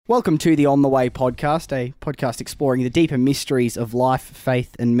Welcome to the On The Way podcast, a podcast exploring the deeper mysteries of life,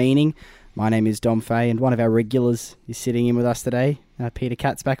 faith and meaning. My name is Dom Fay, and one of our regulars is sitting in with us today. Peter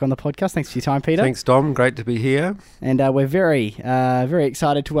Katz back on the podcast. Thanks for your time, Peter. Thanks, Dom. Great to be here. And we're very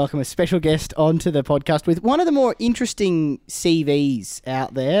excited to welcome a special guest onto the podcast with one of the more interesting CVs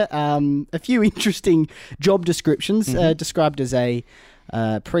out there. A few interesting job descriptions, described as a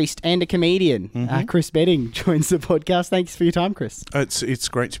priest and a comedian. Chris Bedding joins the podcast. Thanks for your time, Chris. It's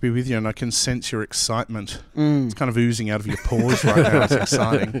great to be with you, and I can sense your excitement. It's kind of oozing out of your pores right now. It's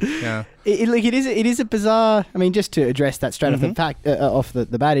exciting. Yeah, it is a bizarre. I mean, just to address that straight off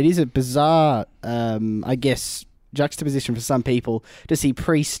the bat, it is a bizarre, I guess, juxtaposition for some people to see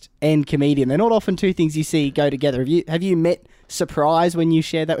priest and comedian. They're not often two things you see go together. Have you met surprise when you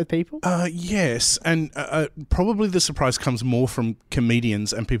share that with people? Yes, and probably the surprise comes more from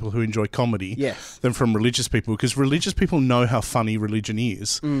comedians and people who enjoy comedy than from religious people, because religious people know how funny religion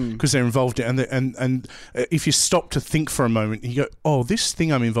is because they're involved in it. And if you stop to think for a moment, you go, oh, this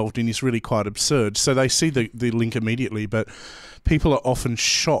thing I'm involved in is really quite absurd. So they see the link immediately, but people are often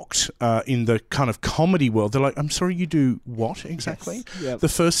shocked in the kind of comedy world. They're like, I'm sorry, you do what exactly? Yes. Yep. The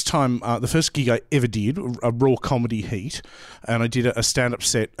first gig I ever did, a raw comedy heat, and I did a stand-up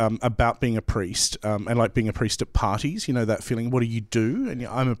set about being a priest and like being a priest at parties. You know that feeling, what do you do? And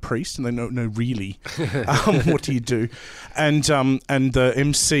I'm a priest, and they know, no, really, what do you do? And the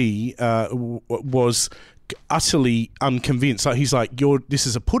MC was utterly unconvinced. Like, he's like, this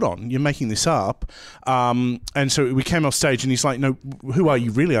is a put on, you're making this up. And so we came off stage and he's like, no, who are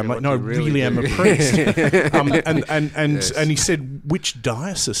you really? I'm like, no, I really am a priest. And he said, which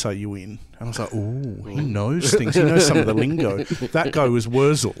diocese are you in? And I was like, oh, he knows things. He knows some of the lingo. That guy was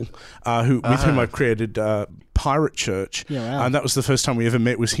Wurzel, with whom I created Pirate Church. Yeah, wow. And that was the first time we ever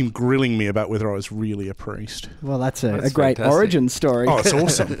met, was him grilling me about whether I was really a priest. Well, that's a great origin story. Oh, it's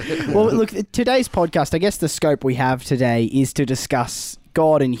awesome. Well, look, today's podcast, I guess the scope we have today is to discuss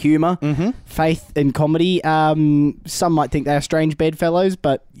God and humour, faith and comedy. Some might think they are strange bedfellows,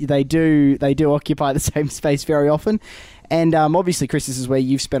 but they do occupy the same space very often. And obviously, Chris, this is where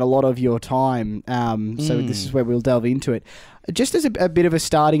you've spent a lot of your time, so this is where we'll delve into it. Just as a bit of a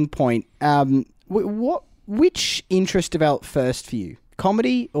starting point, which interest developed first for you,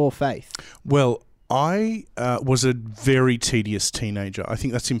 comedy or faith? Well, I was a very tedious teenager. I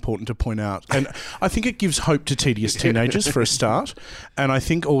think that's important to point out. And I think it gives hope to tedious teenagers for a start. And I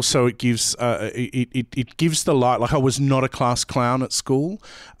think also it gives it gives the light. Like, I was not a class clown at school,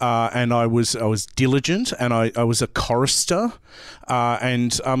 and I was diligent, and I was a chorister.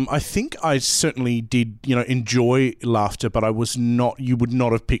 And I think I certainly did, enjoy laughter, but I was not. You would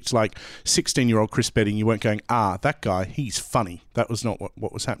not have picked like 16-year-old Chris Bedding. You weren't going, that guy, he's funny. That was not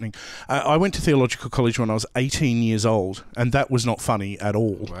what was happening. I went to theological college when I was 18 years old, and that was not funny at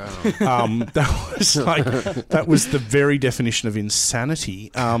all. Wow. That was the very definition of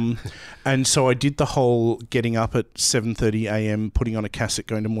insanity. And so I did the whole getting up at 7:30 a.m., putting on a cassette,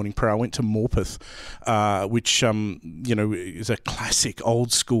 going to morning prayer. I went to Morpeth, which is a classic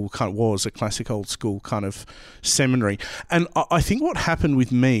old school kind of seminary. And I think what happened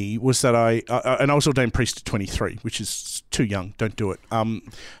with me was that I was ordained priest at 23, which is too young. Don't do it.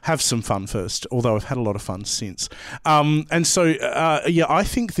 Have some fun first, although I've had a lot of fun since. And so, I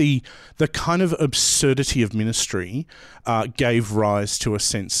think the kind of absurdity of ministry gave rise to a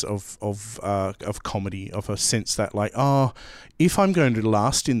sense of comedy, of a sense that, like, if I'm going to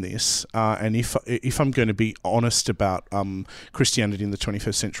last in this, and if I'm going to be honest about Christianity in the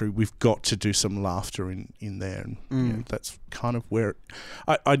 21st century, we've got to do some laughter in there. And that's kind of where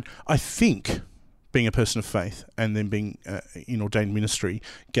I think being a person of faith and then being in ordained ministry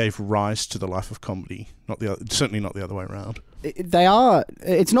gave rise to the life of comedy. Certainly not the other way around. They are.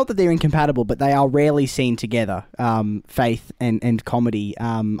 It's not that they're incompatible, but they are rarely seen together. Faith and comedy.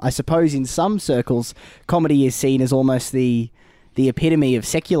 I suppose in some circles, comedy is seen as almost the epitome of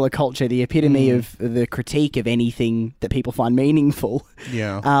secular culture, the epitome of the critique of anything that people find meaningful.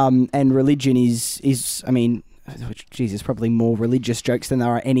 Yeah. And religion is. I mean, there's probably more religious jokes than there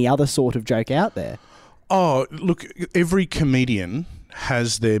are any other sort of joke out there. Oh, look, every comedian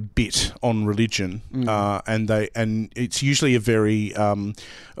has their bit on religion, and it's usually a very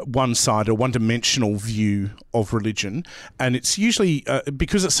one-sided, one-dimensional view of religion, and it's usually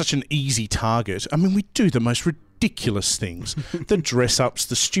because it's such an easy target. I mean, we do the most ridiculous ridiculous things. The dress-ups,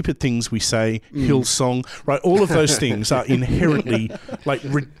 the stupid things we say, Hillsong, right? All of those things are inherently like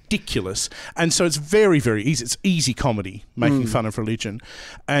ridiculous. And so it's very, very easy. It's easy comedy, making fun of religion.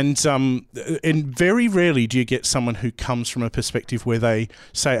 And very rarely do you get someone who comes from a perspective where they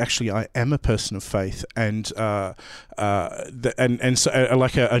say, actually, I am a person of faith, and so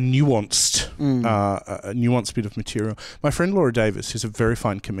like a nuanced bit of material. My friend Laura Davis, who's a very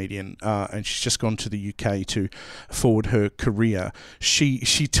fine comedian, and she's just gone to the UK to forward her career.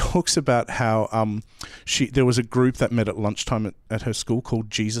 She talks about how there was a group that met at lunchtime at her school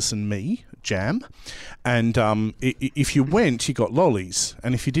called Jesus and Me, Jam, and if you went, you got lollies,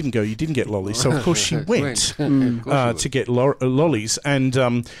 and if you didn't go, you didn't get lollies. So of course she went to get lollies, and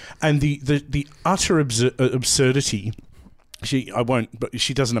the utter absurdity. But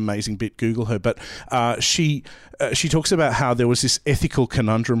she does an amazing bit. Google her. But she talks about how there was this ethical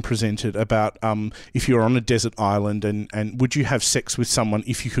conundrum presented about if you're on a desert island and would you have sex with someone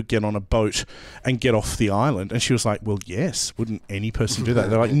if you could get on a boat and get off the island? And she was like, well, yes. Wouldn't any person do that?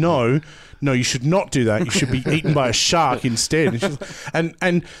 They're like, no, you should not do that. You should be eaten by a shark instead.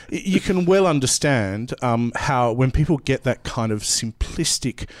 And you can well understand how when people get that kind of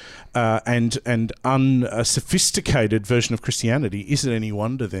simplistic and unsophisticated version of Christianity, is it any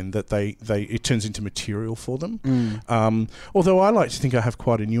wonder then that it turns into material for them? Although I like to think I have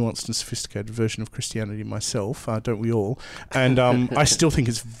quite a nuanced and sophisticated version of Christianity myself, don't we all? And I still think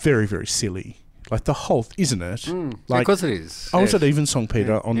it's very, very silly. Like the whole, isn't it? Like, of course it is. I was at Evensong,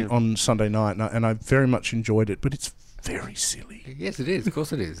 Peter, on Sunday night, and I very much enjoyed it, but it's very silly. Yes, it is. Of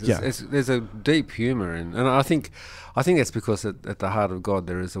course it is. There's a deep humour and I think that's because at the heart of God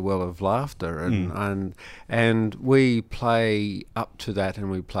there is a well of laughter, and we play up to that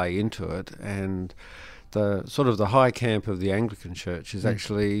and we play into it, and the sort of the high camp of the Anglican Church is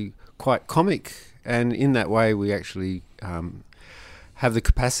actually quite comic, and in that way we actually have the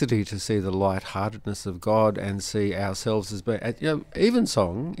capacity to see the light-heartedness of God and see ourselves as being...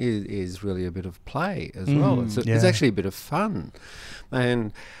 Evensong is really a bit of play as well. It's actually a bit of fun.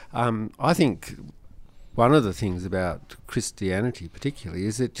 And I think one of the things about Christianity particularly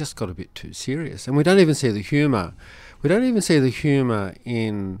is it just got a bit too serious. And we don't even see the humour. We don't even see the humour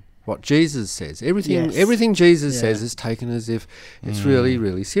in what Jesus says. Everything Jesus says is taken as if it's really,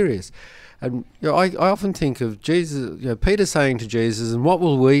 really serious. And I often think of Jesus, Peter saying to Jesus, and what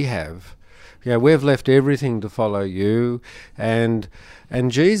will we have? We've left everything to follow you. And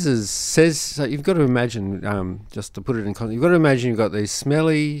Jesus says, so you've got to imagine, just to put it in context, you've got to imagine you've got these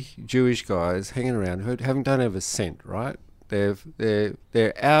smelly Jewish guys hanging around who don't have a cent, right? They're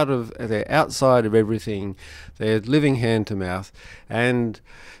outside of everything. They're living hand to mouth. And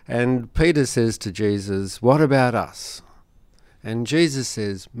Peter says to Jesus, what about us? And Jesus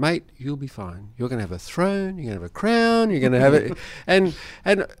says, mate, you'll be fine. You're going to have a throne, you're going to have a crown, you're going to have it. And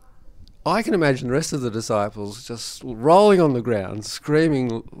I can imagine the rest of the disciples just rolling on the ground,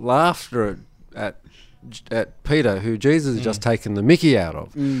 screaming laughter at Peter, who Jesus has just taken the mickey out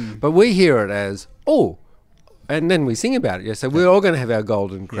of. But we hear it as, and then we sing about it. So we're all going to have our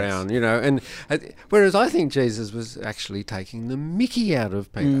golden crown, And whereas I think Jesus was actually taking the mickey out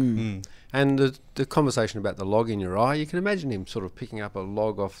of Peter. And the conversation about the log in your eye, you can imagine him sort of picking up a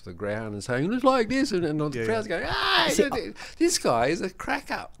log off the ground and saying, it's like this, and all the crowd's going, this guy is a crack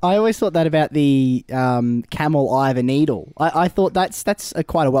up. I always thought that about the camel eye of a needle. I thought that's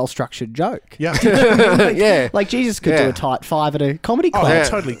quite a well-structured joke. Yeah. Like Jesus could do a tight five at a comedy club. Oh, yeah,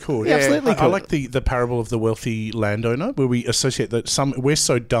 totally cool. Yeah, absolutely cool. I like the parable of the wealthy landowner, where we associate that we're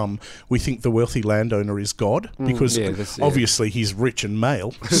so dumb, we think the wealthy landowner is God, because obviously he's rich and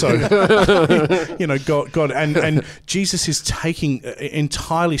male. So... God, and Jesus is taking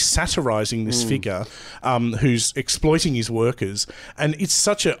entirely satirizing this figure who's exploiting his workers, and it's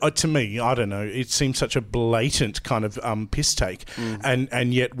such to me, I don't know, it seems such a blatant kind of piss take,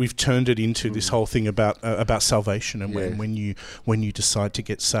 and yet we've turned it into this whole thing about salvation, and when you decide to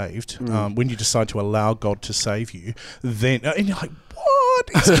get saved, when you decide to allow God to save you, then and you're like, what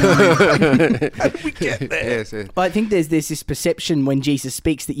is going on? How did we get there? Yes. I think there's this perception when Jesus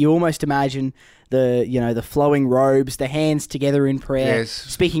speaks that you almost imagine the flowing robes, the hands together in prayer,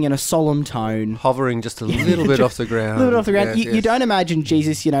 speaking in a solemn tone, hovering just a little bit off the ground. A little bit off the ground. You don't imagine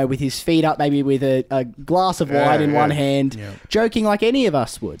Jesus, with his feet up, maybe with a glass of wine in one hand, joking like any of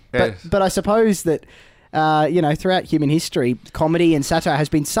us would. But I suppose that. Throughout human history, comedy and satire has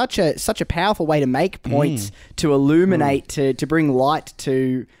been such a powerful way to make points, to illuminate, to bring light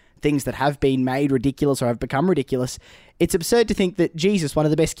to things that have been made ridiculous or have become ridiculous. It's absurd to think that Jesus, one of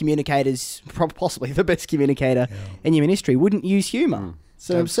the best communicators, possibly the best communicator in human history, wouldn't use humour. It's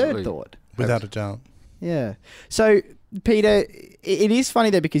an absurd thought. Without a doubt. Yeah. So, Peter, it is funny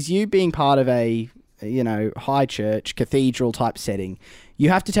though, because you being part of a, high church, cathedral type setting, you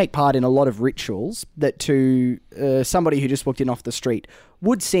have to take part in a lot of rituals that to somebody who just walked in off the street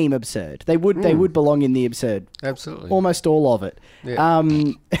would seem absurd. They would belong in the absurd. Absolutely. Almost all of it. Yeah.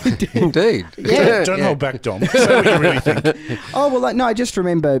 Indeed. Yeah. Don't hold back, Dom. Say what you really think. Oh, well, no, I just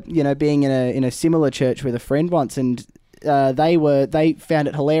remember, being in a similar church with a friend once, and they found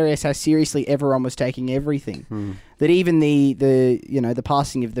it hilarious how seriously everyone was taking everything. That even the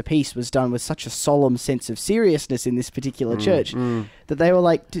passing of the peace was done with such a solemn sense of seriousness in this particular church that they were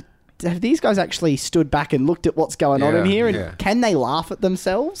like, have these guys actually stood back and looked at what's going on in here, and can they laugh at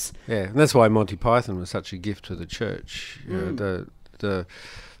themselves? Yeah, and that's why Monty Python was such a gift to the church. The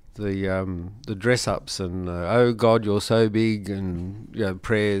dress ups and oh God, you're so big, and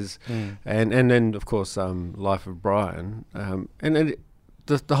prayers, and then of course Life of Brian, and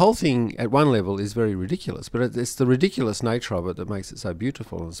the whole thing at one level is very ridiculous, but it's the ridiculous nature of it that makes it so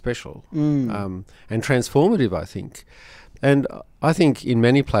beautiful and special, and transformative, I think. And I think in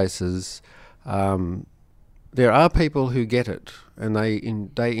many places there are people who get it, and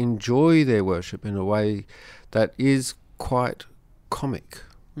they enjoy their worship in a way that is quite comic.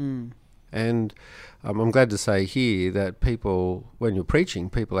 And I'm glad to say here that people, when you're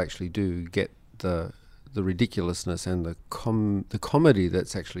preaching, people actually do get the ridiculousness and the comedy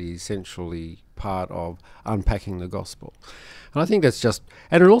that's actually essentially part of unpacking the gospel. And I think that's just,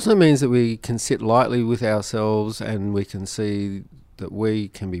 and it also means that we can sit lightly with ourselves, and we can see that we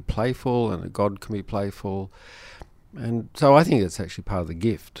can be playful and that God can be playful. And so I think it's actually part of the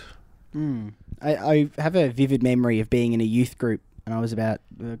gift. I have a vivid memory of being in a youth group, and I was about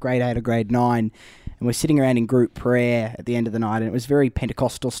grade 8 or grade 9, and we're sitting around in group prayer at the end of the night, and it was very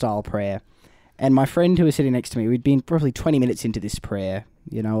Pentecostal style prayer. And my friend who was sitting next to me, we'd been probably 20 minutes into this prayer,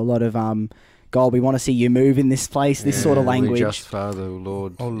 a lot of God, we want to see you move in this place, this sort of language. We just Father,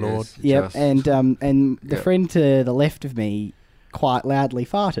 Lord. Oh, Lord. Yep, and the friend to the left of me quite loudly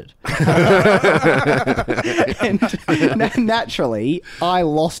farted. And naturally, I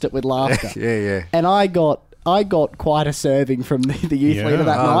lost it with laughter. Yeah. And I got quite a serving from the youth leader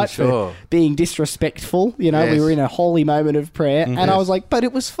that night for being disrespectful. We were in a holy moment of prayer, and I was like, "But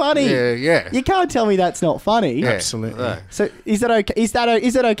it was funny. Yeah. You can't tell me that's not funny." Yeah. Absolutely. So is it okay?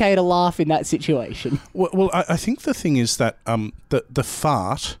 Is it okay to laugh in that situation? Well, I think the thing is that the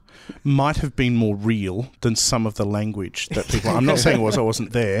fart might have been more real than some of the language that people... I'm not saying it was, I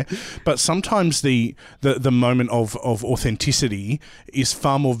wasn't there, but sometimes the moment of authenticity is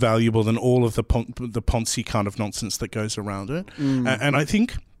far more valuable than all of the Ponzi kind of nonsense that goes around it. And I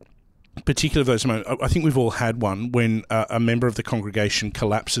think... particularly those moments, I think we've all had one when a member of the congregation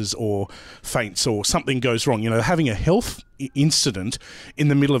collapses or faints or something goes wrong. Having a health incident in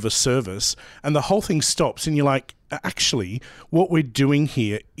the middle of a service, and the whole thing stops, and you're like, actually, what we're doing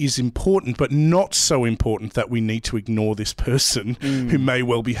here is important, but not so important that we need to ignore this person who may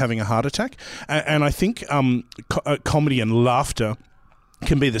well be having a heart attack. And I think comedy and laughter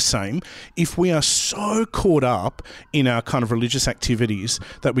can be the same. If we are so caught up in our kind of religious activities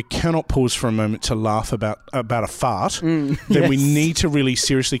that we cannot pause for a moment to laugh about a fart, then we need to really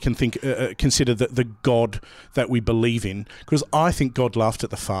seriously consider the God that we believe in. Because I think God laughed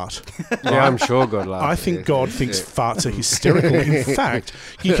at the fart. Yeah, I'm sure God laughed. I think God thinks farts are hysterical. In fact,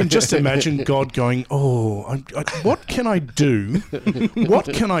 you can just imagine God going, what can I do?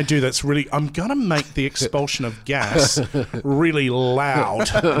 What can I do that's really... I'm going to make the expulsion of gas really loud.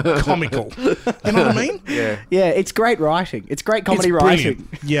 Comical. You know what I mean? Yeah, it's great writing. It's great comedy writing.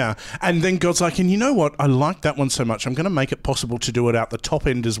 Yeah. And then God's like, and you know what? I like that one so much, I'm going to make it possible to do it out the top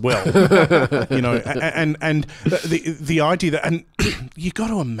end as well. And the idea that, and you got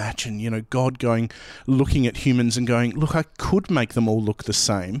to imagine, God looking at humans and going, look, I could make them all look the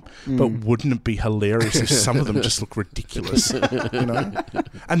same, but wouldn't it be hilarious if some of them just look ridiculous?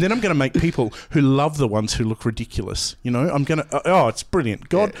 And then I'm going to make people who love the ones who look ridiculous. I'm going to, it's brilliant.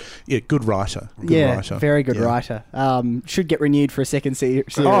 God, good writer. Very good writer. Should get renewed for a second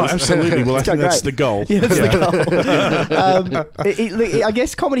series. Oh, absolutely. Well, I think that's the goal. Yeah, that's the goal. I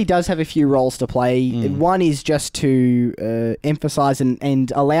guess comedy does have a few roles to play. One is just to emphasise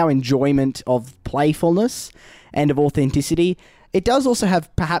and allow enjoyment of playfulness and of authenticity. It does also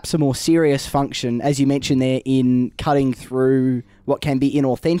have perhaps a more serious function, as you mentioned there, in cutting through what can be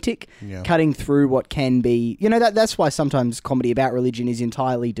inauthentic, cutting through what can be... that's why sometimes comedy about religion is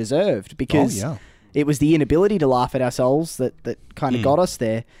entirely deserved, because it was the inability to laugh at ourselves that kind of got us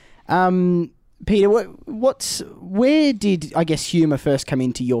there. Peter, where did, I guess, humour first come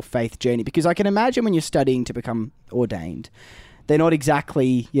into your faith journey? Because I can imagine when you're studying to become ordained, they're not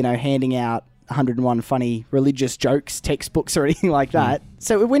exactly, handing out 101 Funny Religious Jokes textbooks or anything like that.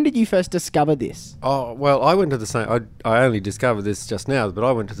 So when did you first discover this? Oh, well, I went to the same... I only discovered this just now, but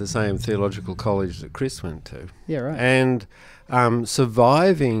I went to the same theological college that Chris went to. Yeah, right. And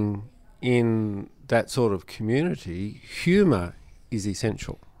surviving in that sort of community, humour is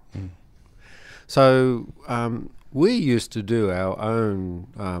essential. So we used to do our own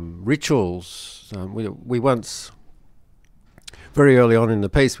rituals. We once, very early on in the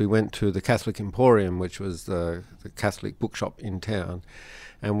piece, we went to the Catholic Emporium, which was the Catholic bookshop in town,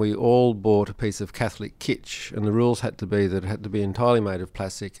 and we all bought a piece of Catholic kitsch, and the rules had to be that it had to be entirely made of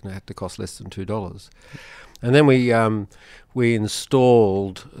plastic and it had to cost less than $2. And then we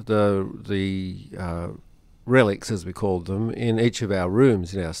installed the relics, as we called them, in each of our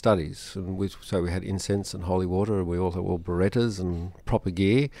rooms in our studies. And so we had incense and holy water, and we also wore berettas and proper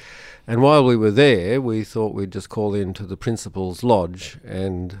gear. And while we were there, we thought we'd just call in to the principal's lodge,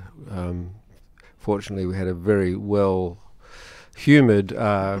 and fortunately we had a very well-humoured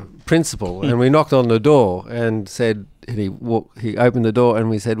principal, and we knocked on the door and said, he opened the door and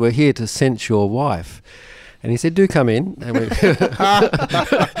we said, "We're here to sense your wife." And he said, "Do come in." And,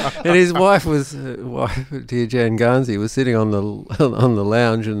 and his wife was, dear Jan Garnsey, was sitting on the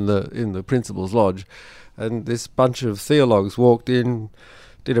lounge in the principal's lodge, and this bunch of theologues walked in,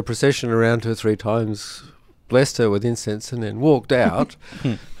 did a procession around her 3 times, blessed her with incense, and then walked out.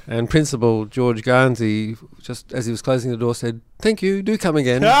 And Principal George Garnsey, just as he was closing the door, said, "Thank you, do come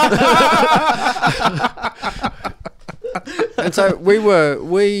again." And so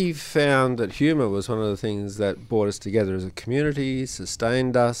we found that humour was one of the things that brought us together as a community,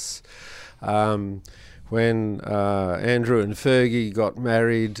 sustained us. When Andrew and Fergie got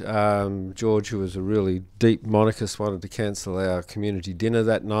married, George, who was a really deep monarchist, wanted to cancel our community dinner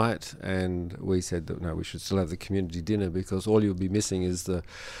that night, and we said that no, we should still have the community dinner because all you'll be missing is the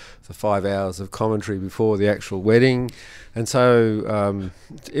 5 hours of commentary before the actual wedding. And so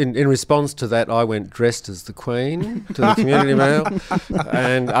in response to that, I went dressed as the Queen to the community mail,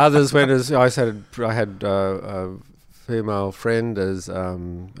 and others went as I had a female friend as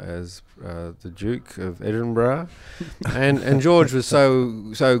the Duke of Edinburgh, and George was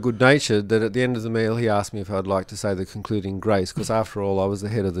so good-natured that at the end of the meal he asked me if I'd like to say the concluding grace, because after all I was the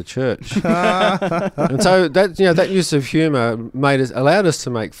head of the church. And so that use of humour allowed us to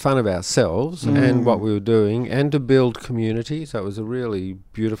make fun of ourselves and what we were doing, and to build community. So it was a really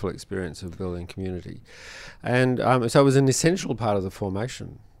beautiful experience of building community, and so it was an essential part of the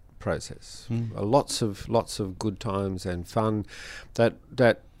formation process. Lots of good times and fun that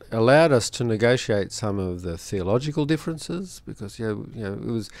allowed us to negotiate some of the theological differences, because it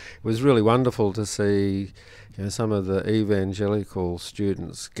was really wonderful to see some of the evangelical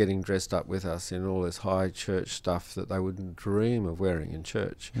students getting dressed up with us in all this high church stuff that they wouldn't dream of wearing in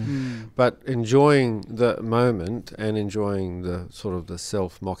church, but enjoying the moment and enjoying the sort of the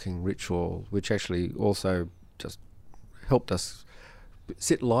self-mocking ritual, which actually also just helped us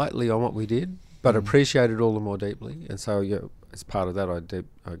sit lightly on what we did, but appreciate it all the more deeply. And so, as part of that,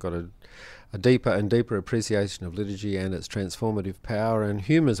 I got a deeper and deeper appreciation of liturgy and its transformative power. And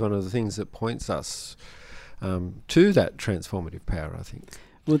humour is one of the things that points us to that transformative power, I think.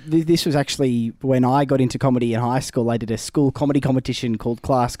 Well, this was actually when I got into comedy in high school. I did a school comedy competition called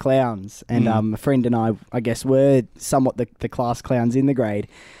Class Clowns, and a friend and I guess, were somewhat the class clowns in the grade.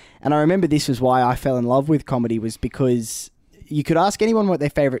 And I remember this was why I fell in love with comedy, was because you could ask anyone what their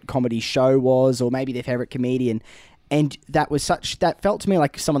favourite comedy show was, or maybe their favourite comedian, and that felt to me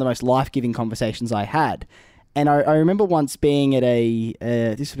like some of the most life-giving conversations I had. And I remember once being at this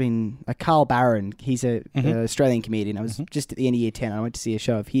would have been a Carl Barron. He's an Australian comedian. I was just at the end of year 10. I went to see a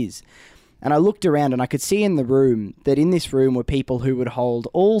show of his, and I looked around and I could see in the room that in this room were people who would hold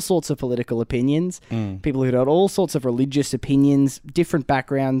all sorts of political opinions, people who had all sorts of religious opinions, different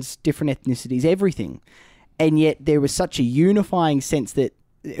backgrounds, different ethnicities, everything. And yet there was such a unifying sense that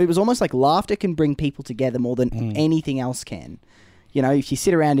it was almost like laughter can bring people together more than anything else can. If you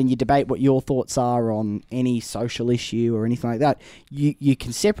sit around and you debate what your thoughts are on any social issue or anything like that, you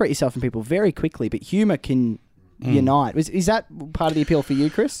can separate yourself from people very quickly, but humour can unite. Is that part of the appeal for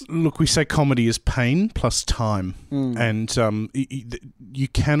you, Chris? Look, we say comedy is pain plus time. And you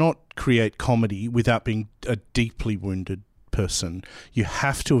cannot create comedy without being a deeply wounded person. You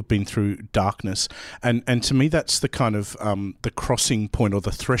have to have been through darkness, and to me that's the kind of the crossing point or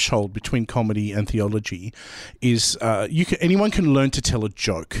the threshold between comedy and theology is anyone can learn to tell a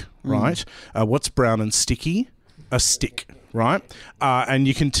joke, right? What's brown and sticky? A stick. right? And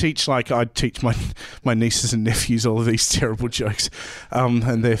you can teach, like I teach my nieces and nephews all of these terrible jokes,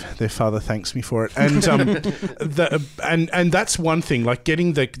 and their father thanks me for it. And and that's one thing, like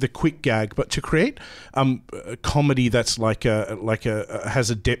getting the quick gag, but to create a comedy that's like a has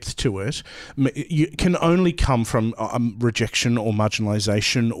a depth to it, you can only come from rejection or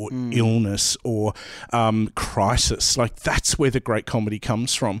marginalization or illness or crisis. Like that's where the great comedy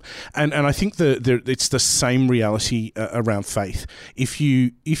comes from, and I think it's the same reality around faith. If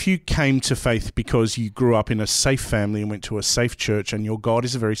you came to faith because you grew up in a safe family and went to a safe church and your God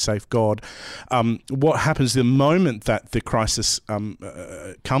is a very safe God, what happens the moment that the crisis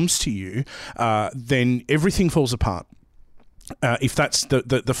comes to you, then everything falls apart. If that's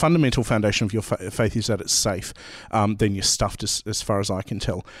the fundamental foundation of your faith is that it's safe, then you're stuffed as far as I can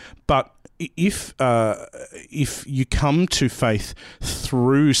tell. But if you come to faith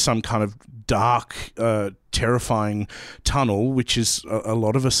through some kind of dark, terrifying tunnel, which is a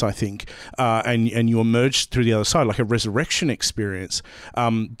lot of us, I think, and you emerge through the other side like a resurrection experience,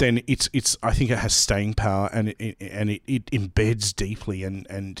 then it's I think it has staying power and it embeds deeply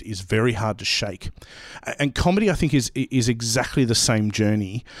and is very hard to shake. And comedy, I think, is exactly the same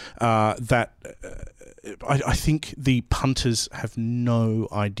journey that. I think the punters have no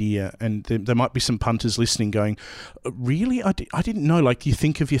idea, and there might be some punters listening going, really? I didn't know. Like, you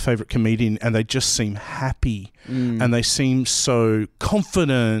think of your favourite comedian and they just seem happy and they seem so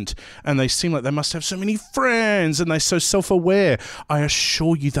confident and they seem like they must have so many friends and they're so self-aware. I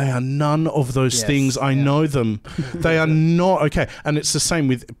assure you they are none of those things. I know them. They are not. Okay. And it's the same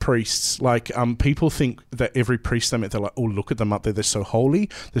with priests. Like, people think that every priest they met, they're like, oh, look at them up there. They're so holy.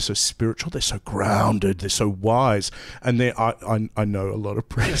 They're so spiritual. They're so grounded. They're so wise, and I know a lot of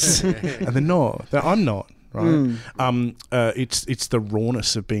priests, and they're not. I'm not. Right? It's the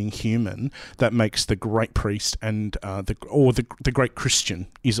rawness of being human that makes the great priest and the great Christian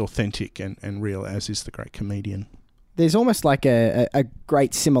is authentic and real, as is the great comedian. There's almost like a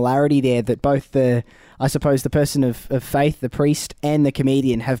great similarity there that both the person of faith, the priest, and the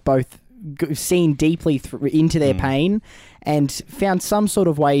comedian have both seen deeply into their pain and found some sort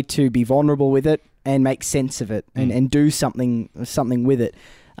of way to be vulnerable with it and make sense of it and do something with it.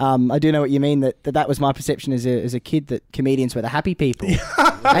 I do know what you mean, that was my perception as a kid, that comedians were the happy people.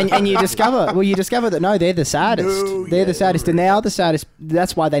 and you discover that no, they're the saddest. They're the saddest, and they are the saddest.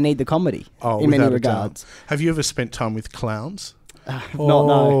 That's why they need the comedy in many regards. Have you ever spent time with clowns?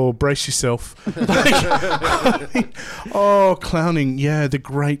 No. Brace yourself. Clowning. Yeah, the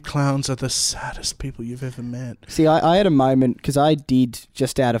great clowns are the saddest people you've ever met. See, I had a moment, because I did,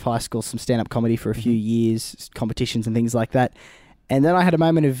 just out of high school, some stand-up comedy for a few years, competitions and things like that. And then I had a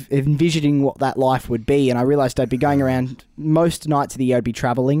moment of envisioning what that life would be, and I realised I'd be going around most nights of the year. I'd be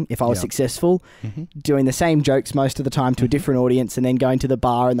travelling if I was successful, doing the same jokes most of the time to a different audience, and then going to the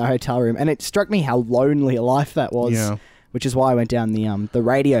bar in the hotel room. And it struck me how lonely a life that was. Yeah. Which is why I went down the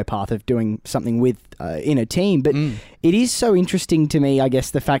radio path of doing something with in a team. But it is so interesting to me, I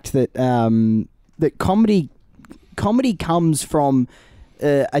guess, the fact that that comedy comes from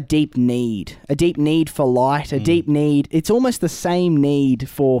a deep need for light, a deep need. It's almost the same need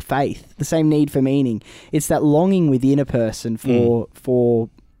for faith, the same need for meaning. It's that longing within a person for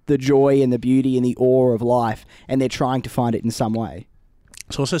the joy and the beauty and the awe of life, and they're trying to find it in some way.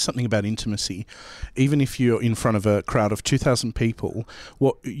 It's also something about intimacy. Even if you're in front of a crowd of 2,000 people,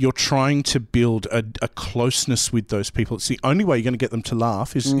 what you're trying to build a closeness with those people. It's the only way you're going to get them to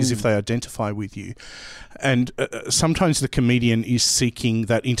laugh is if they identify with you. And sometimes the comedian is seeking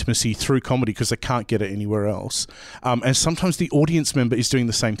that intimacy through comedy because they can't get it anywhere else. And sometimes the audience member is doing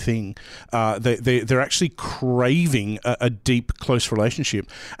the same thing. They're actually craving a deep, close relationship.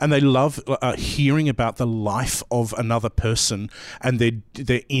 And they love hearing about the life of another person and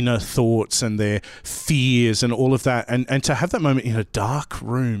their inner thoughts and their fears and all of that. And to have that moment in a dark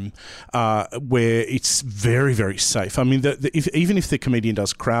room where it's very, very safe. I mean, even if the comedian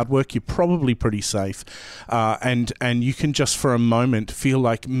does crowd work, you're probably pretty safe. And you can just for a moment feel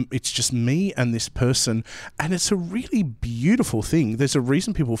like it's just me and this person, and it's a really beautiful thing. There's a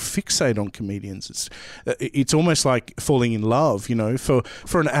reason people fixate on comedians. It's almost like falling in love, you know. For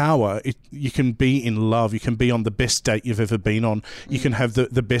an hour, you can be in love. You can be on the best date you've ever been on. You can have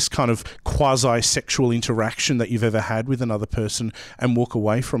the best kind of quasi-sexual interaction that you've ever had with another person and walk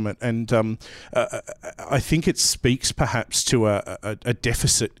away from it. And I think it speaks perhaps to a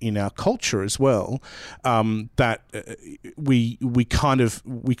deficit in our culture as well. That we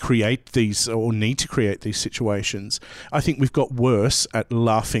create these or need to create these situations. I think we've got worse at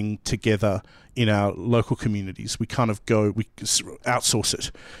laughing together in our local communities. We kind of we outsource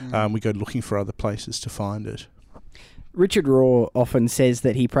it. We go looking for other places to find it. Richard Rohr often says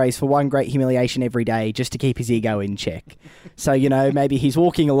that he prays for one great humiliation every day just to keep his ego in check. So, maybe he's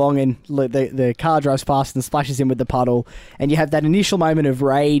walking along and the car drives past and splashes him with the puddle, and you have that initial moment of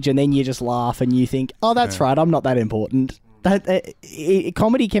rage, and then you just laugh and you think, oh, that's right, I'm not that important.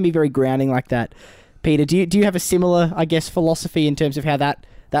 Comedy can be very grounding like that. Peter, do you have a similar, I guess, philosophy in terms of how that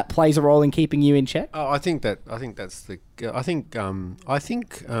plays a role in keeping you in check? Oh, I think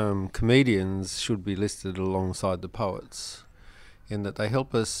comedians should be listed alongside the poets, in that they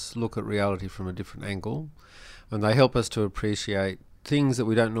help us look at reality from a different angle, and they help us to appreciate things that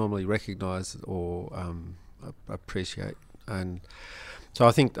we don't normally recognise or appreciate. And so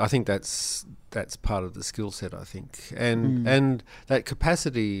I think that's part of the skill set, I think, and that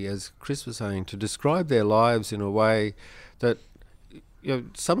capacity, as Chris was saying, to describe their lives in a way that,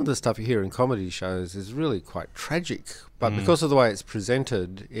 some of the stuff you hear in comedy shows is really quite tragic, but because of the way it's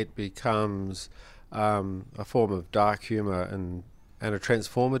presented, it becomes a form of dark humour and a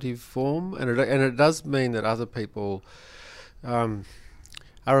transformative form, and it does mean that other people are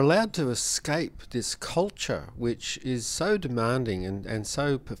allowed to escape this culture which is so demanding and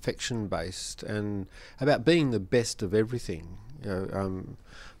so perfection based and about being the best of everything.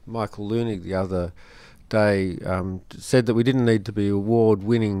 Michael Leunig the other day said that we didn't need to be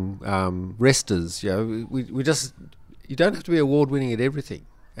award-winning wrestlers. You don't have to be award-winning at everything,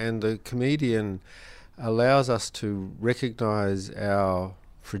 and the comedian allows us to recognise our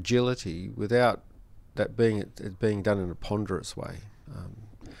fragility without that being done in a ponderous way.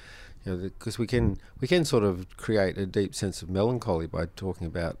 Because we can sort of create a deep sense of melancholy by talking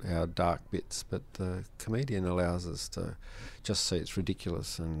about our dark bits, but the comedian allows us to just see it's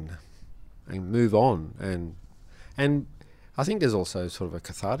ridiculous and move on, and I think there's also sort of a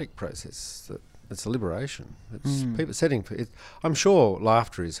cathartic process that it's a liberation. It's people setting for it. I'm sure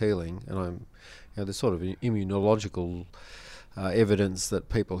laughter is healing, and there's sort of immunological evidence that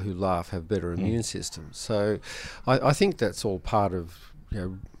people who laugh have better immune systems. So I think that's all part of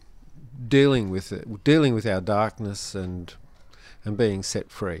dealing with our darkness and being set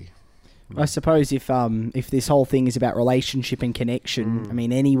free. I suppose if this whole thing is about relationship and connection, I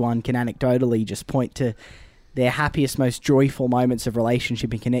mean, anyone can anecdotally just point to their happiest, most joyful moments of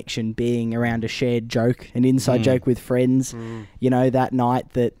relationship and connection being around a shared joke, an inside joke with friends. That night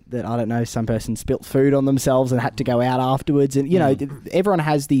that I don't know, some person spilt food on themselves and had to go out afterwards. And, everyone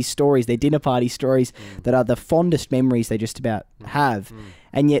has these stories, their dinner party stories, that are the fondest memories they just about have.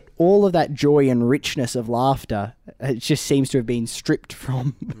 And yet all of that joy and richness of laughter, it just seems to have been stripped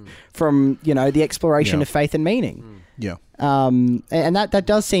from the exploration of faith and meaning. Yeah. And that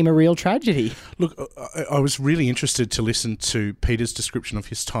does seem a real tragedy. Look, I was really interested to listen to Peter's description of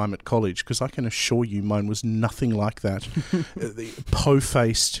his time at college, because I can assure you mine was nothing like that. The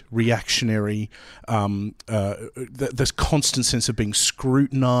po-faced, reactionary, this constant sense of being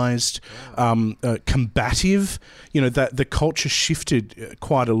scrutinised, combative. That the culture shifted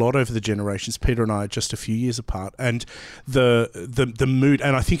quite a lot over the generations. Peter and I are just a few years apart, and the mood,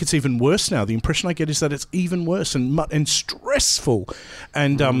 and I think it's even worse now. The impression I get is that it's even worse and stressful,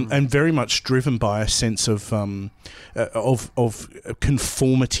 and very much driven by a sense of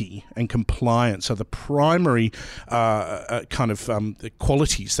conformity and compliance are the primary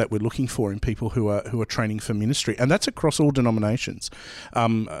qualities that we're looking for in people who are training for ministry, and that's across all denominations.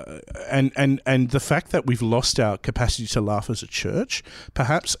 And the fact that we've lost our capacity to laugh as a church,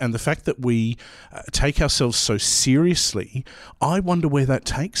 perhaps, and the fact that we take ourselves so seriously, I wonder where that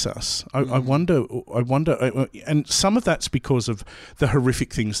takes us. I wonder, and some of that's because of the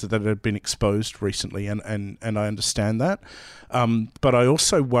horrific things that have been exposed recently, and I understand that. But I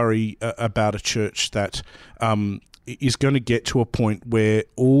also worry about a church that is going to get to a point where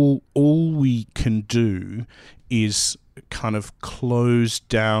all we can do is kind of close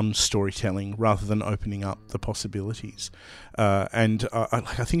down storytelling rather than opening up the possibilities. And I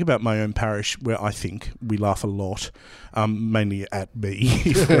think about my own parish, where I think we laugh a lot, mainly at me,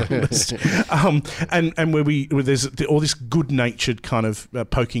 if we're honest. And where there's all this good-natured kind of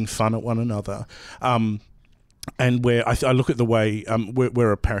poking fun at one another. And where I look at the way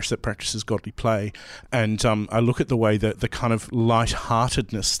we're a parish that practices godly play, and I look at the way that the kind of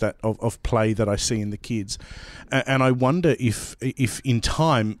light-heartedness of play that I see in the kids, and I wonder if in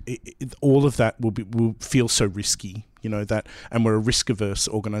time all of that will feel so risky, that, and we're a risk-averse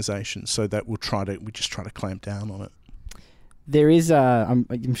organisation, so that we just try to clamp down on it. There is,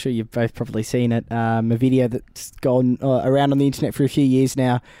 I'm sure you've both probably seen it, a video that's gone around on the internet for a few years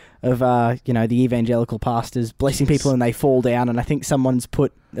now of, the evangelical pastors blessing people and they fall down. And I think someone's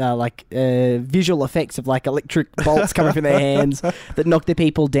put visual effects of electric bolts coming from their hands that knock the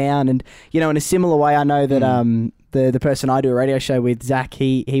people down. And, in a similar way, I know that the person I do a radio show with, Zach,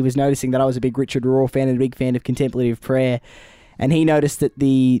 he was noticing that I was a big Richard Rohr fan and a big fan of contemplative prayer. And he noticed that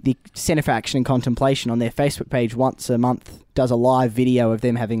the Centre for Action and Contemplation on their Facebook page once a month does a live video of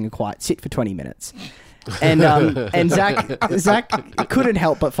them having a quiet sit for 20 minutes. And Zach couldn't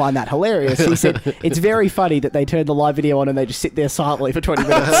help but find that hilarious. He said, it's very funny that they turn the live video on and they just sit there silently for 20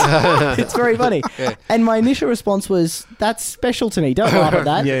 minutes. It's very funny. Yeah. And my initial response was, that's special to me. Don't laugh at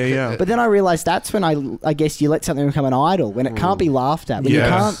that. Yeah. But then I realised that's when I guess you let something become an idol, when it can't be laughed at. When you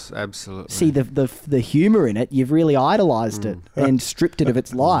can't absolutely see the humour in it, you've really idolised it and stripped it of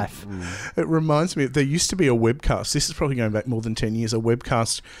its life. It reminds me, there used to be a webcast, this is probably going back more than 10 years, a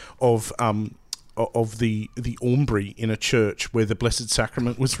webcast of the Aumbry in a church where the Blessed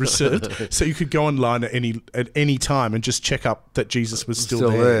Sacrament was reserved, so you could go online at any time and just check up that Jesus was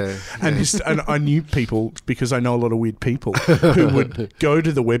still there. And I knew people, because I know a lot of weird people, who would go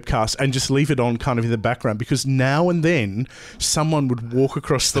to the webcast and just leave it on kind of in the background, because now and then someone would walk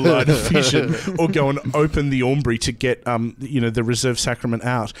across the line of vision or go and open the Aumbry to get the reserved sacrament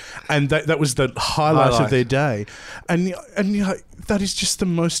out, and that was the highlight of their day, and that is just the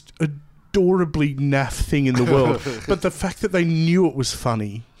most adorably naff thing in the world. But the fact that they knew it was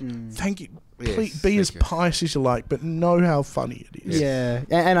funny, thank you. Please be as pious as you like, but know how funny it is. Yeah,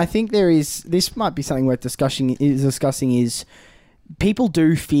 and I think this might be something worth discussing is people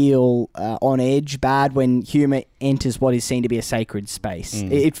do feel on edge bad when humour enters what is seen to be a sacred space.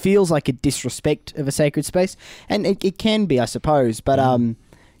 It feels like a disrespect of a sacred space, and it can be, I suppose, but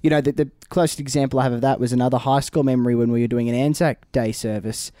the closest example I have of that was another high school memory when we were doing an Anzac Day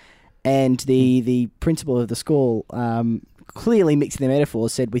service. And the principal of the school, clearly mixing the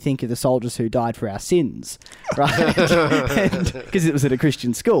metaphors, said, we think of the soldiers who died for our sins, right? Because it was at a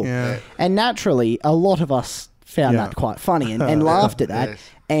Christian school. Yeah. And naturally, a lot of us found that quite funny and laughed at that. Yes.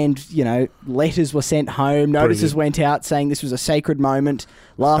 And, letters were sent home, notices went out saying this was a sacred moment,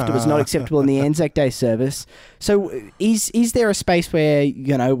 laughter was not acceptable in the Anzac Day service. So is there a space where,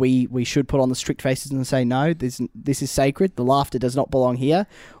 we should put on the strict faces and say, no, this is sacred, the laughter does not belong here?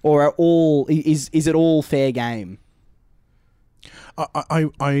 Or is it all fair game?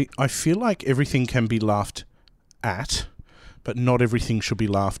 I feel like everything can be laughed at, but not everything should be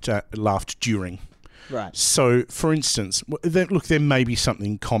laughed during. Right. So, for instance, there may be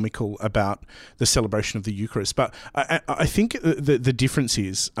something comical about the celebration of the Eucharist, but I think the difference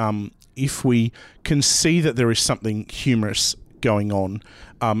is if we can see that there is something humorous going on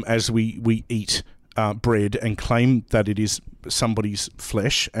as we eat bread and claim that it is somebody's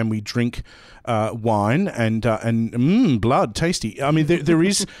flesh, and we drink wine and blood, tasty. I mean, there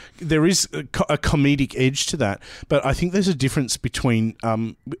is a comedic edge to that, but I think there's a difference between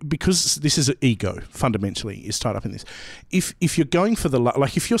because this is an ego fundamentally is tied up in this. If you're going for the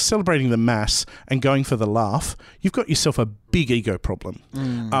if you're celebrating the Mass and going for the laugh, you've got yourself a big ego problem.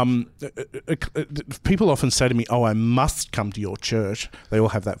 People often say to me, "Oh, I must come to your church." They all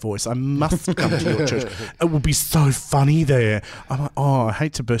have that voice. I must come to your church. It will be so funny there. I'm like, oh, I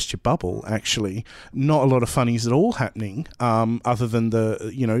hate to burst your bubble. Actually, not a lot of funnies at all happening, other than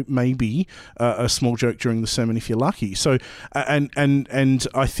maybe a small joke during the sermon if you're lucky. So, and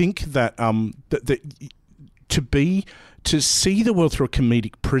I think that to see the world through a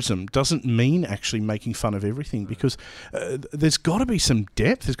comedic prism doesn't mean actually making fun of everything, because there's got to be some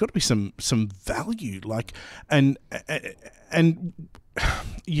depth. There's got to be some value, and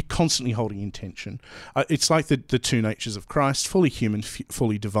you're constantly holding in tension. It's like the two natures of Christ, fully human,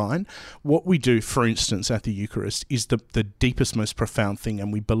 fully divine. What we do, for instance, at the Eucharist is the deepest, most profound thing,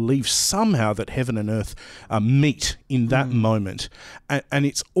 and we believe somehow that heaven and earth meet in that moment. And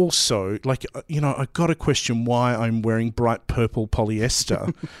it's also I've got to question why I'm wearing bright purple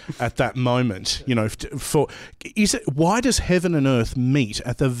polyester at that moment. Why does heaven and earth meet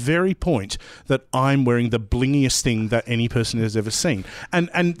at the very point that I'm wearing the blingiest thing that any person has ever seen? And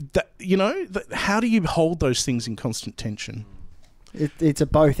how do you hold those things in constant tension? It's a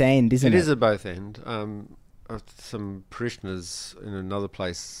both end, isn't it? It is a both end. Some parishioners in another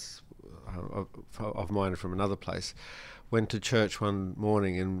place of mine from another place went to church one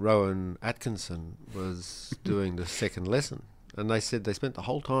morning, and Rowan Atkinson was doing the second lesson, and they said they spent the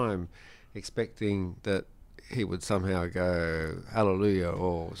whole time expecting that he would somehow go hallelujah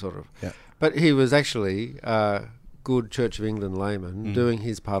or sort of, but he was actually good Church of England layman doing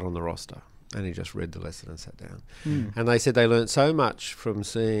his part on the roster, and he just read the lesson and sat down. And they said they learnt so much from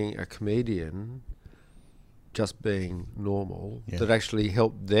seeing a comedian just being normal that actually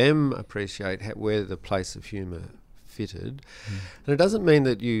helped them appreciate where the place of humour fitted. And it doesn't mean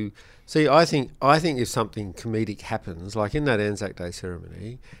that you see, I think if something comedic happens, like in that Anzac Day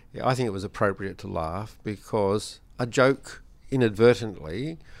ceremony, I think it was appropriate to laugh because a joke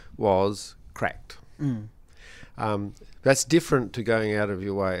inadvertently was cracked. That's different to going out of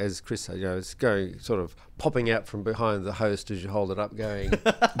your way, as Chris said, it's going sort of popping out from behind the host as you hold it up going,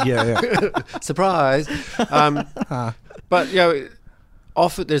 surprise. But,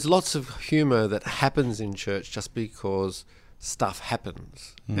 often there's lots of humour that happens in church just because stuff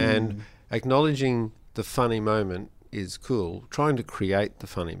happens. And acknowledging the funny moment is cool. Trying to create the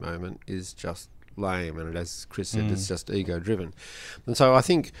funny moment is just lame. And as Chris said, it's just ego-driven. And so I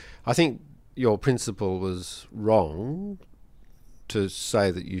think your principle was wrong to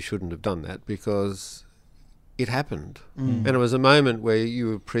say that you shouldn't have done that, because it happened. And it was a moment where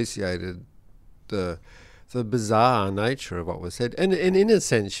you appreciated the bizarre nature of what was said. And in a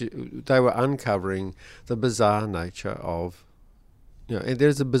sense, they were uncovering the bizarre nature of, and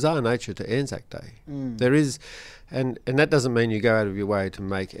there's a bizarre nature to Anzac Day. There is, and that doesn't mean you go out of your way to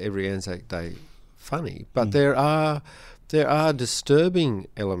make every Anzac Day funny, but there are disturbing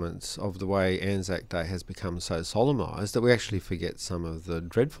elements of the way Anzac Day has become so solemnised that we actually forget some of the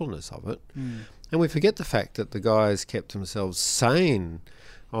dreadfulness of it. And we forget the fact that the guys kept themselves sane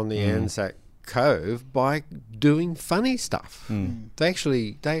on the Anzac Cove by doing funny stuff. They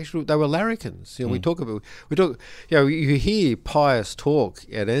were larrikins. We talk. You hear pious talk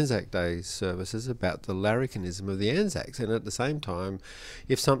at Anzac Day services about the larrikinism of the Anzacs, and at the same time,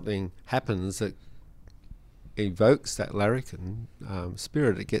 if something happens that evokes that larrikin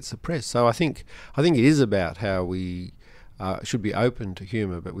spirit, it gets suppressed. So I think it is about how we should be open to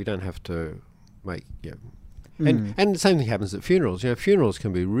humour, but we don't have to make and the same thing happens at funerals. Funerals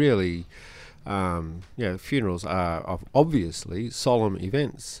can be really funerals are obviously solemn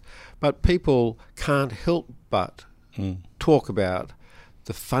events, but people can't help but talk about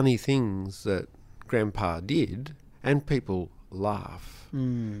the funny things that Grandpa did, and people laugh.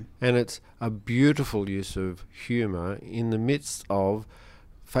 And it's a beautiful use of humour in the midst of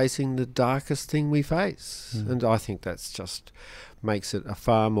facing the darkest thing we face. And I think that's just makes it a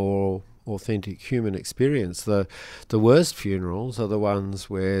far more authentic human experience. The worst funerals are the ones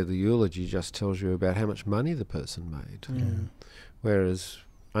where the eulogy just tells you about how much money the person made. Whereas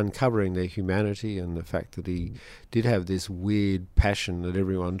uncovering their humanity and the fact that he did have this weird passion that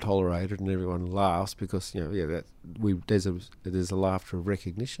everyone tolerated and everyone laughs because there's a laughter of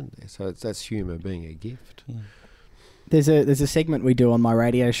recognition there. So that's humour being a gift. There's a segment we do on my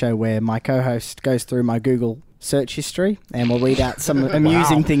radio show where my co-host goes through my Google search history and we'll read out some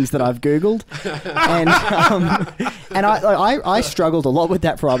amusing things that I've Googled. And I struggled a lot with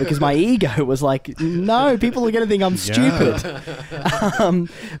that for a while because my ego was like, no, people are going to think I'm stupid.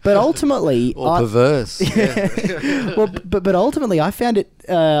 But ultimately... perverse. Well, but ultimately I found it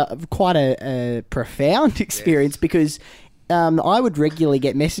quite a profound experience because I would regularly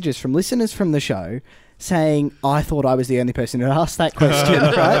get messages from listeners from the show saying, I thought I was the only person who asked that question,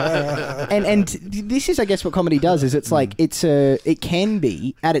 right? And this is, I guess, what comedy does, is it's like, it can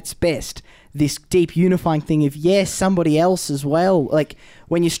be, at its best, this deep unifying thing of, yes, somebody else as well. Like,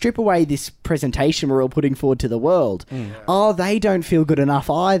 when you strip away this presentation we're all putting forward to the world, they don't feel good enough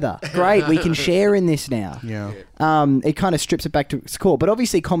either. Great, we can share in this now. It kind of strips it back to its core. But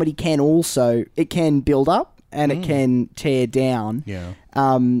obviously, comedy can also, it can build up and it can tear down.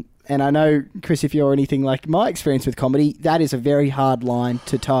 And I know, Chris, if you're anything like my experience with comedy, that is a very hard line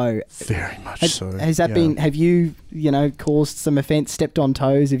to toe. Very much so. Has that been, have you, caused some offence, stepped on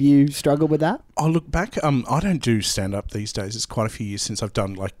toes? Have you struggled with that? I look back, I don't do stand-up these days. It's quite a few years since I've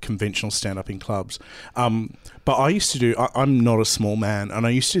done conventional stand-up in clubs. But I used to do, I'm not a small man, and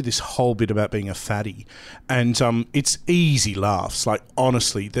I used to do this whole bit about being a fatty. And it's easy laughs,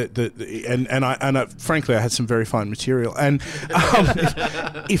 honestly. Frankly, I had some very fine material. And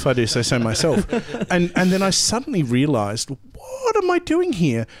if I do say so myself. And then I suddenly realised, what am I doing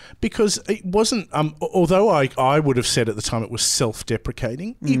here? Because it wasn't, although I would have said at the time it was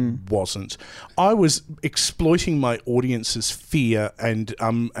self-deprecating, it wasn't. I was exploiting my audience's fear and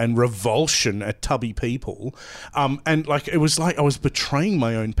revulsion at tubby people, it was like I was betraying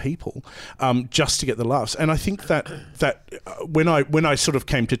my own people just to get the laughs. And I think that when I sort of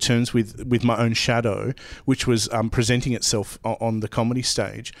came to terms with my own shadow, which was presenting itself on the comedy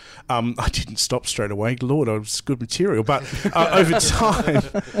stage, I didn't stop straight away. Lord, I was good material, but over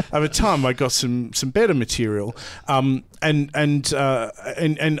time, I got some better material. and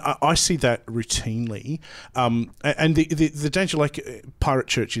I see that routinely. And the danger, like Pirate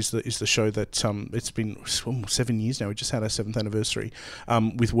Church, is the show that it's been 7 years now. We just had our 7th anniversary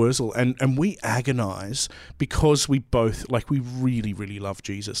with Wurzel, and we agonise because we both we really really love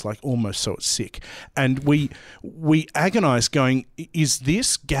Jesus, like almost so it's sick, and we agonise going, is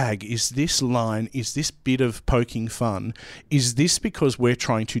this gag, is this line, is this bit of poking fun, is this because we're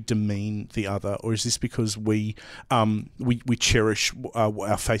trying to demean the other, or is this because we cherish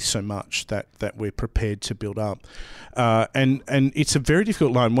our faith so much that we're prepared to build up? And it's a very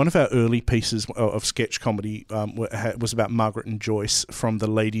difficult line. One of our early pieces of sketch comedy was about Margaret and Joyce from the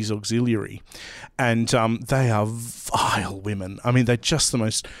Ladies Auxiliary, and they are vile women. I mean, they're just the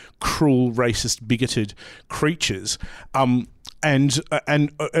most cruel, racist, bigoted creatures.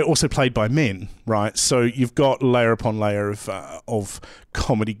 And also played by men, right? So you've got layer upon layer of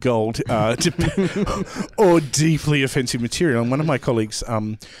comedy gold or deeply offensive material. And one of my colleagues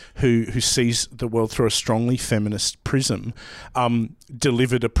who sees the world through a strongly feminist prism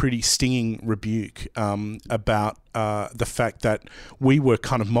delivered a pretty stinging rebuke about the fact that we were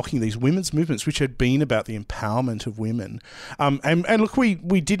kind of mocking these women's movements, which had been about the empowerment of women. And look, we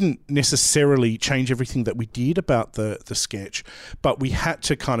didn't necessarily change everything that we did about the sketch, but we had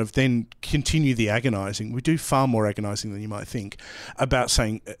to kind of then continue the agonising. We do far more agonising than you might think about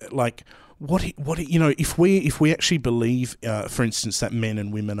saying, what if we actually believe, for instance, that men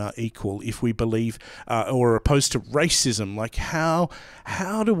and women are equal, if we believe or are opposed to racism, like how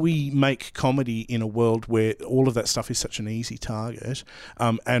do we make comedy in a world where all of that stuff is such an easy target,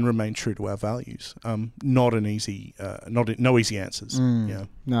 and remain true to our values? No easy answers. Yeah.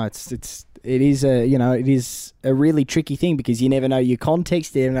 No, it is a really tricky thing, because you never know your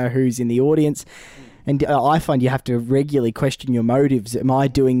context, you never know who's in the audience. And I find you have to regularly question your motives. Am I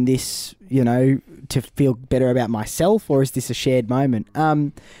doing this, to feel better about myself, or is this a shared moment?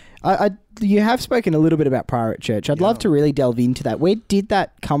 You have spoken a little bit about Pirate Church. I'd love to really delve into that. Where did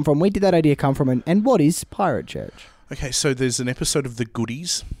that come from? Where did that idea come from? And what is Pirate Church? Okay, so there's an episode of The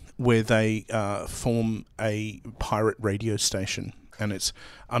Goodies where they form a pirate radio station, and it's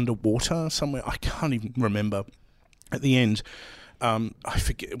underwater somewhere. I can't even remember. At the end, I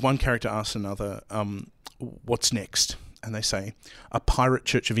forget, one character asks another, what's next? And they say, a Pirate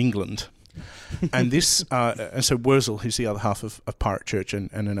Church of England. And this, and so Wurzel, who's the other half of Pirate Church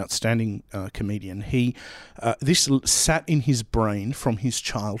and an outstanding comedian, this sat in his brain from his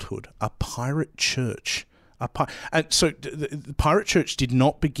childhood, a Pirate Church. And so the Pirate Church did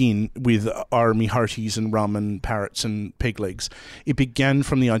not begin with Army hearties and rum and parrots and peg legs. It began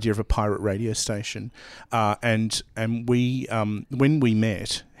from the idea of a pirate radio station. And we, when we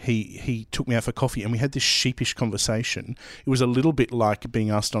met, he took me out for coffee and we had this sheepish conversation. It was a little bit like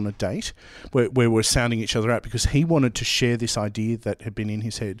being asked on a date where we're sounding each other out, because he wanted to share this idea that had been in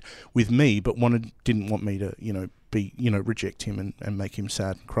his head with me, but didn't want me to, reject him and make him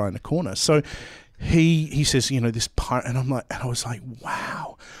sad and cry in a corner. So he says, this pirate, and I was like,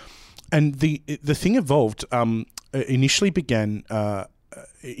 wow. And the thing evolved. Initially began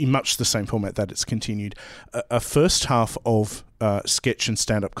in much the same format that it's continued. A first half of sketch and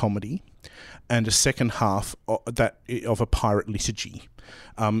stand-up comedy, and a second half of a pirate liturgy.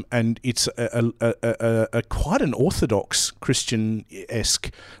 And it's a quite an orthodox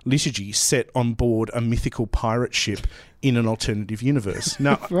Christian-esque liturgy set on board a mythical pirate ship in an alternative universe.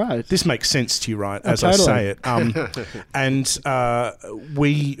 Now, right. This makes sense to you, right? As totally. I say it. And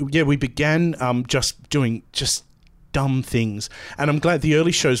we began just doing dumb things, and I'm glad the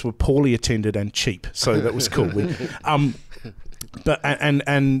early shows were poorly attended and cheap, so that was cool. But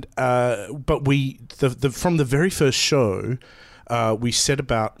from the very first show, we set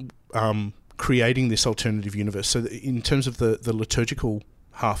about creating this alternative universe. So in terms of the liturgical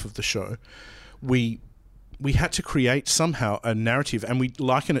half of the show, we had to create somehow a narrative, and we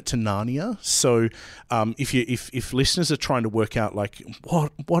liken it to Narnia. So if listeners are trying to work out like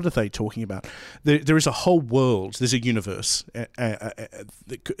what are they talking about, there is a whole world, there's a universe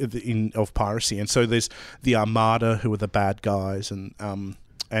of piracy, and so there's the Armada, who are the bad guys, and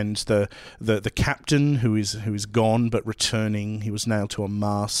the captain who is gone but returning. He was nailed to a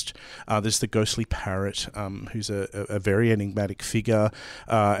mast. There's the ghostly parrot, who's a very enigmatic figure,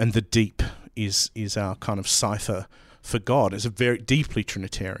 and the deep is our kind of cipher for God. It's a very deeply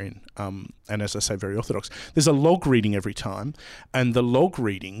Trinitarian, and as I say, very orthodox. There's a log reading every time, and the log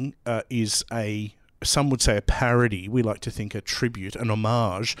reading is some would say a parody. We like to think a tribute, an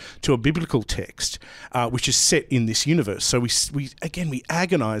homage to a biblical text, which is set in this universe. So we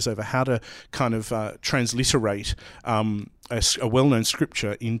agonize over how to kind of transliterate a well-known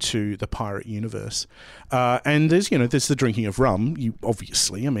scripture into the pirate universe. And there's the drinking of rum.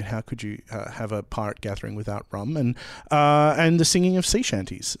 Obviously, I mean, how could you have a pirate gathering without rum? And the singing of sea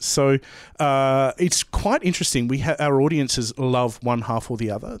shanties. So it's quite interesting. Our audiences love one half or the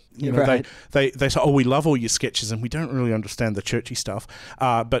other. Right. They say, "Oh, we love all your sketches," and we don't really understand the churchy stuff.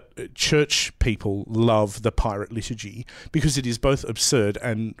 But church people love the pirate liturgy because it is both absurd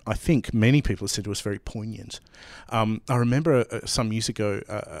and I think many people have said to us very poignant. I remember some years ago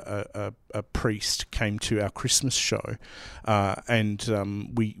a priest came to our Christmas show,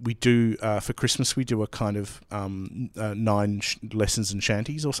 and we do for Christmas we do a kind of 9 lessons and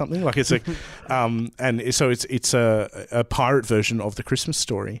shanties or something like it's a and so it's a pirate version of the Christmas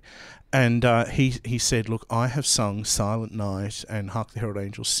story. And he said, "Look, I have sung Silent Night and Hark the Herald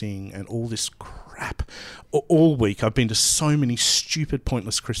Angels Sing and all this crap all week. I've been to so many stupid,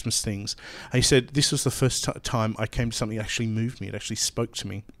 pointless Christmas things." And he said, "This was the first time I came to something that actually moved me. It actually spoke to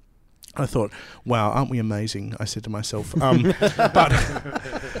me." I thought, "Wow, aren't we amazing?" I said to myself.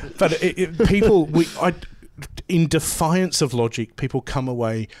 People, in defiance of logic, people come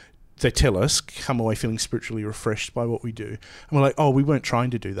away. They tell us, come away feeling spiritually refreshed by what we do. And we're like, "Oh, we weren't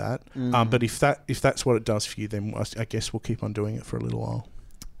trying to do that." But if that's what it does for you, then I guess we'll keep on doing it for a little while.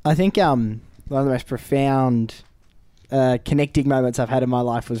 I think one of the most profound connecting moments I've had in my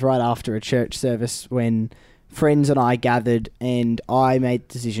life was right after a church service when friends and I gathered and I made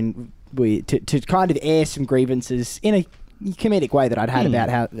the decision to kind of air some grievances in a comedic way that I'd had about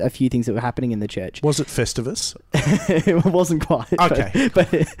how a few things that were happening in the church. Was it Festivus? It wasn't quite. Okay.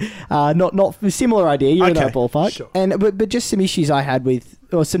 But not a similar idea. You're in that ballpark. Sure. But just some issues I had with,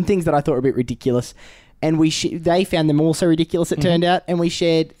 or some things that I thought were a bit ridiculous. And they found them also ridiculous, it turned out. And we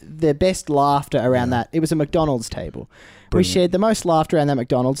shared the best laughter around that. It was a McDonald's table. Brilliant. We shared the most laughter around that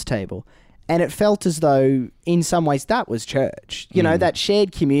McDonald's table. And it felt as though, in some ways, that was church. That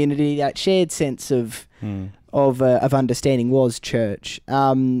shared community, that shared sense of understanding was church.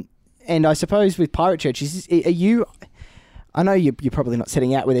 And I suppose with Pirate Church, I know you're probably not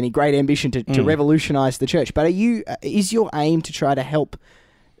setting out with any great ambition to revolutionise the church, but is your aim to try to help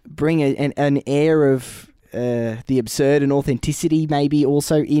bring an air of the absurd and authenticity maybe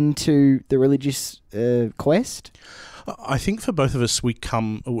also into the religious quest? I think for both of us, we're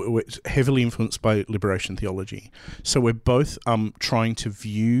heavily influenced by liberation theology. So we're both trying to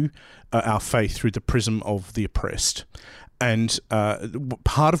view our faith through the prism of the oppressed. And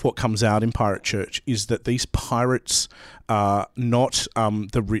part of what comes out in Pirate Church is that these pirates are not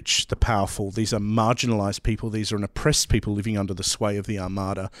the rich, the powerful. These are marginalised people. These are an oppressed people living under the sway of the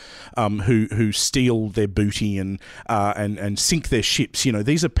Armada, who steal their booty and sink their ships.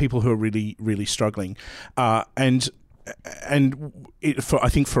 These are people who are really, really struggling. I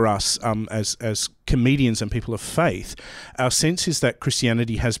think for us as comedians and people of faith, our sense is that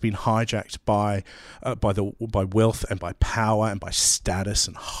Christianity has been hijacked by wealth and by power and by status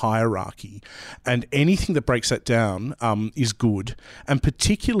and hierarchy, and anything that breaks that down is good, and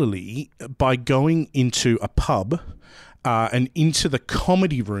particularly by going into a pub. And into the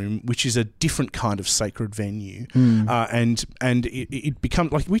comedy room, which is a different kind of sacred venue, and it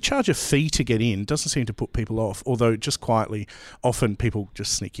becomes like we charge a fee to get in. Doesn't seem to put people off, although just quietly, often people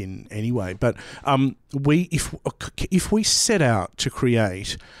just sneak in anyway. But if we set out to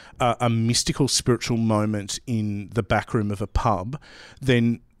create a mystical spiritual moment in the back room of a pub,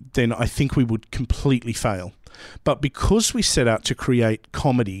 then I think we would completely fail. But because we set out to create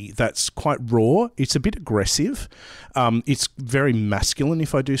comedy that's quite raw, it's a bit aggressive. It's very masculine,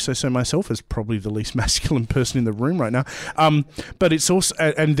 if I do say so myself, as probably the least masculine person in the room right now. But it's also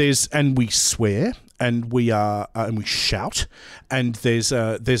and we swear and we shout, and there's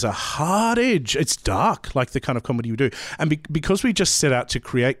a hard edge. It's dark, like the kind of comedy we do. And because we just set out to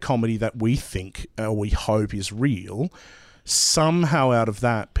create comedy that we think or we hope is real, somehow out of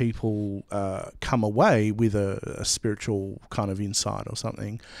that people come away with a spiritual kind of insight or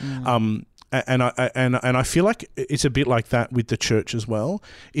something. And I feel like it's a bit like that with the church as well.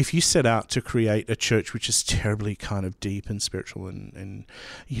 If you set out to create a church which is terribly kind of deep and spiritual and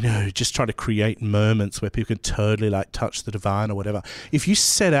just try to create moments where people can totally like touch the divine or whatever, if you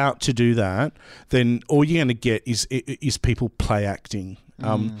set out to do that, then all you're going to get is people play acting.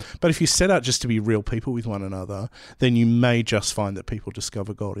 But if you set out just to be real people with one another, then you may just find that people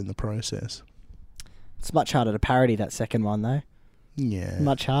discover God in the process. It's much harder to parody that second one, though. Yeah.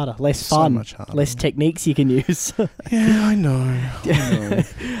 Much harder. Less fun. So much harder. Less techniques you can use. Yeah, I know.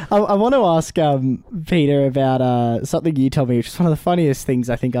 I want to ask Peter about something you told me, which is one of the funniest things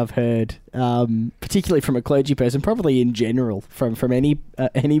I think I've heard, particularly from a clergy person, probably in general from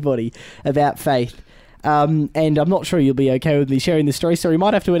anybody, about faith. And I'm not sure you'll be okay with me sharing this story, so we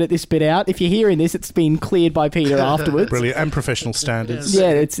might have to edit this bit out. If you're hearing this, it's been cleared by Peter afterwards. Brilliant. And professional standards.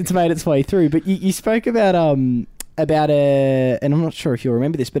 Yeah, it's made its way through. But you spoke about and I'm not sure if you'll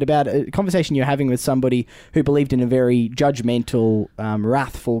remember this, but about a conversation you're having with somebody who believed in a very judgmental,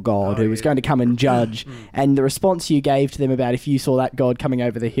 wrathful God who was going to come and judge, and the response you gave to them about if you saw that God coming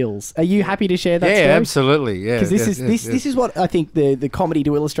over the hills. Are you happy to share that story? Yeah, absolutely. Yeah, because this is what I think the comedy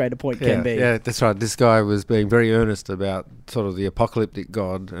to illustrate a point can be. Yeah, that's right. This guy was being very earnest about sort of the apocalyptic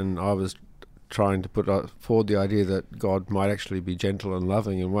God, and I was trying to put forward the idea that God might actually be gentle and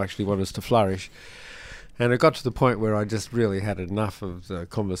loving and will actually want us to flourish. And it got to the point where I just really had enough of the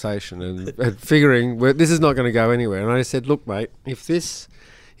conversation and figuring, well, this is not going to go anywhere. And I said, look, mate,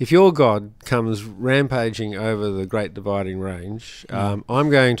 if your God comes rampaging over the Great Dividing Range, I'm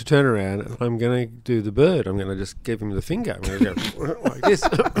going to turn around and I'm going to do the bird. I'm going to just give him the finger. I'm going to go like this.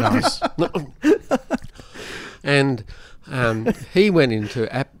 Nice. And he went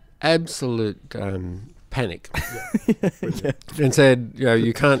into absolute panic and said,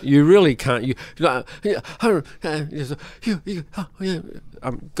 you really can't, God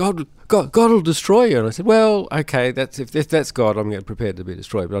will destroy you. And I said, well, okay, if that's God, I'm prepared to be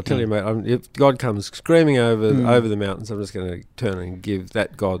destroyed. But I'll tell you, mate, if God comes screaming over the mountains, I'm just going to turn and give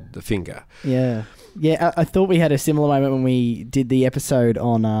that God the finger. Yeah. Yeah, I thought we had a similar moment when we did the episode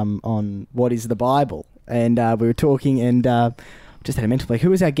on what is the Bible, and we were talking, and just had a mental break.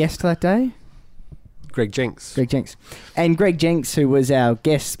 Who was our guest that day? Greg Jenks. And Greg Jenks, who was our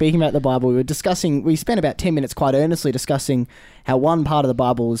guest speaking about the Bible, we spent about 10 minutes quite earnestly discussing how one part of the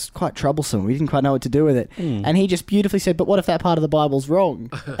Bible was quite troublesome. We didn't quite know what to do with it. And he just beautifully said, but what if that part of the Bible's wrong?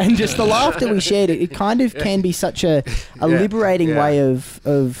 And just the laughter we shared, it kind of can be such a liberating way of,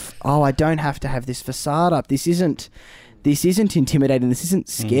 I don't have to have this facade up. This isn't intimidating. This isn't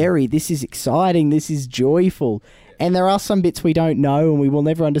scary. This is exciting. This is joyful. And there are some bits we don't know and we will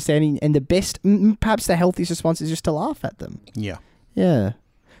never understand. And the best, perhaps the healthiest response is just to laugh at them. Yeah. Yeah.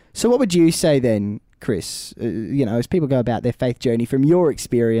 So what would you say then, Chris, as people go about their faith journey from your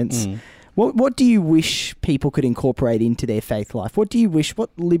experience, what do you wish people could incorporate into their faith life? What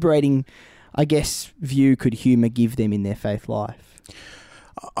liberating, I guess, view could humour give them in their faith life?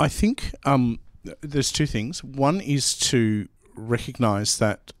 I think there's two things. One is to recognise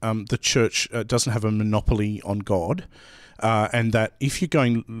that the church doesn't have a monopoly on God, and that if you're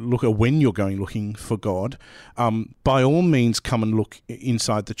going when you're going looking for God, by all means come and look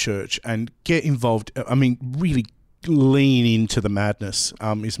inside the church and get involved. I mean, really lean into the madness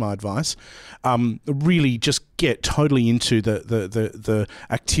is my advice. Really just get totally into the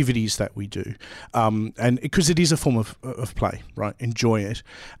activities that we do, and because it is a form of play, right? Enjoy it,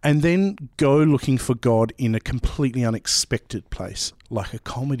 and then go looking for God in a completely unexpected place, like a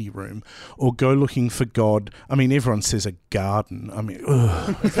comedy room, or go looking for God. I mean, everyone says a garden. I mean,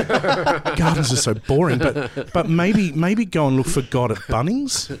 gardens are so boring, but maybe go and look for God at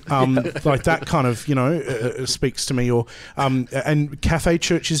Bunnings, like that kind of speaks to me. Or and cafe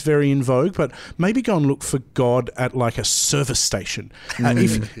church is very in vogue, but maybe go and look for God at like a service station.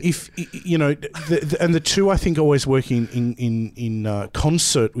 If and the two I think always work in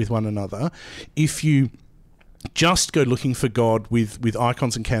concert with one another. If you just go looking for God with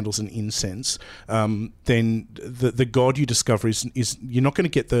icons and candles and incense, then the God you discover is you're not going to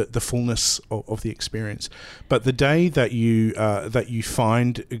get the fullness of the experience. But the day that you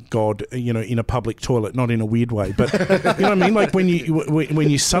find God, in a public toilet, not in a weird way, but you know what I mean, like when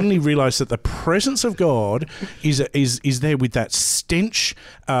you suddenly realise that the presence of God is there with that stench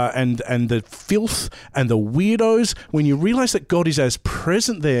and the filth and the weirdos. When you realise that God is as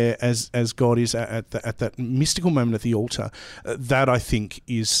present there as God is at that mystical moment at the altar, that I think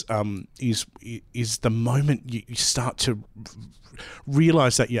is the moment you start to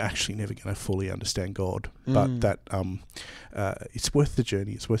realise that you're actually never going to fully understand God, but that it's worth the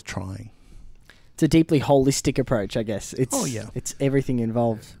journey. It's worth trying. It's a deeply holistic approach, I guess. It's everything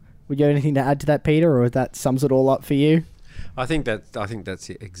involved. Would you have anything to add to that, Peter, or that sums it all up for you? I think that's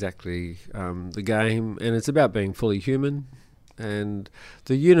exactly the game, and it's about being fully human. And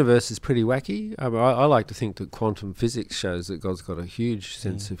the universe is pretty wacky. I mean, I like to think that quantum physics shows that God's got a huge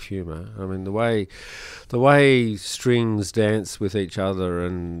sense of humour. I mean, the way strings dance with each other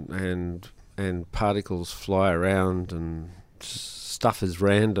and particles fly around and stuff is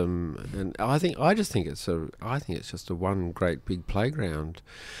random, and I just think it's just a one great big playground,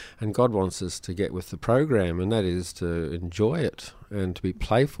 and God wants us to get with the program, and that is to enjoy it and to be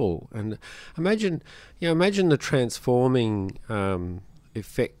playful. And imagine the transforming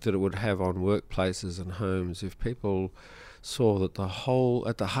effect that it would have on workplaces and homes if people saw that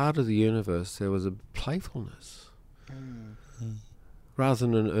at the heart of the universe, there was a playfulness, rather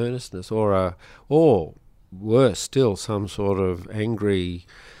than an earnestness, or worse still, some sort of angry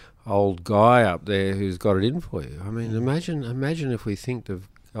old guy up there who's got it in for you. I mean, imagine if we think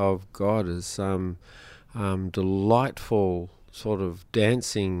of God as some delightful sort of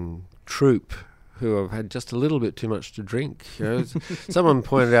dancing troupe who have had just a little bit too much to drink. You know, someone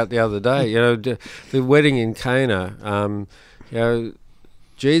pointed out the other day, you know, the wedding in Cana, you know,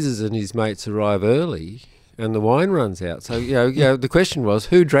 Jesus and his mates arrive early and the wine runs out. So, you know, the question was,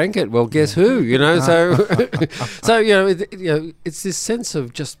 who drank it? Well, guess who, you know? So, it's this sense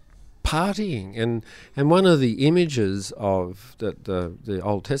of just partying, and one of the images of that the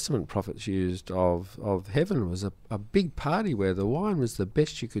Old Testament prophets used of heaven was a big party where the wine was the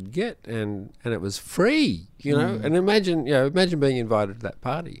best you could get, and it was free, you know. And imagine being invited to that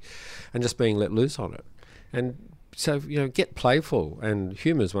party and just being let loose on it. And so, you know, get playful, and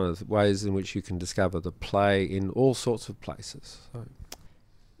humour is one of the ways in which you can discover the play in all sorts of places. So.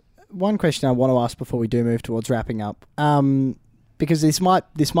 One question I want to ask before we do move towards wrapping up, because this might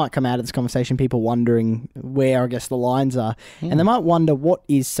come out of this conversation, people wondering where, I guess, the lines are, and they might wonder, what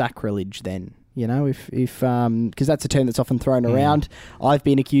is sacrilege then? You know, if because that's a term that's often thrown around. I've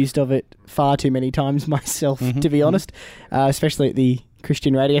been accused of it far too many times myself, to be honest, especially at the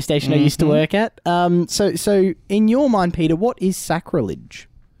Christian radio station I used to work at. So in your mind, Peter, what is sacrilege?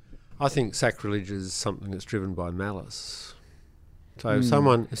 I think sacrilege is something that's driven by malice. So if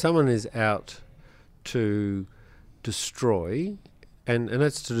someone is out to destroy, and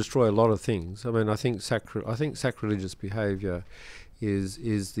that's to destroy a lot of things. I mean, I think sacrilegious behaviour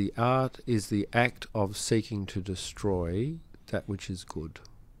is the act of seeking to destroy that which is good,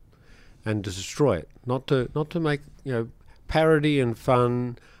 and to destroy it, not to make, you know, parody and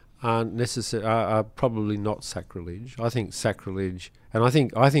fun are probably not sacrilege. I think sacrilege, and I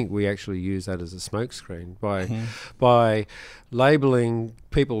think we actually use that as a smokescreen by labelling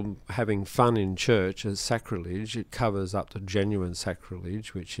people having fun in church as sacrilege. It covers up the genuine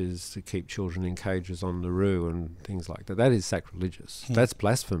sacrilege, which is to keep children in cages on the roo and things like that. That is sacrilegious. That's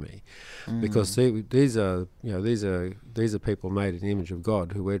blasphemy, because these are people made in the image of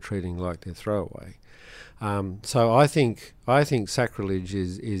God who we're treating like they're throwaway. So I think sacrilege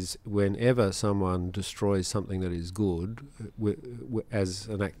is whenever someone destroys something that is good as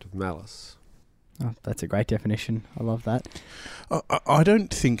an act of malice. Oh, that's a great definition. I love that. I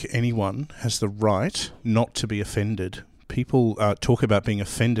don't think anyone has the right not to be offended. People talk about being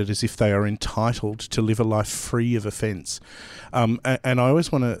offended as if they are entitled to live a life free of offence. And I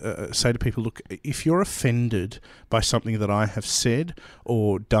always want to say to people, look, if you're offended by something that I have said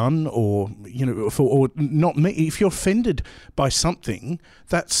or done, or, you know, or not me, if you're offended by something,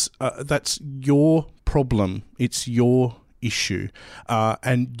 that's your problem. It's your issue,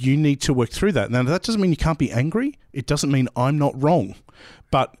 and you need to work through that. Now, that doesn't mean you can't be angry. It doesn't mean I'm not wrong.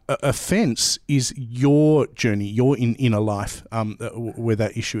 But offence is your journey, your inner life, where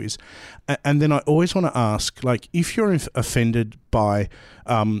that issue is. And then I always want to ask, like, if you're offended by,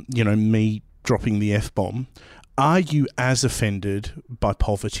 me dropping the F-bomb, are you as offended by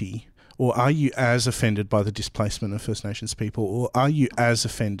poverty? Or are you as offended by the displacement of First Nations people? Or are you as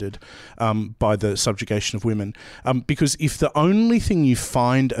offended by the subjugation of women? Because if the only thing you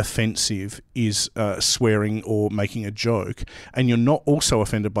find offensive is swearing or making a joke, and you're not also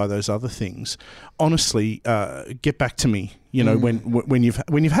offended by those other things, honestly, get back to me. You know, when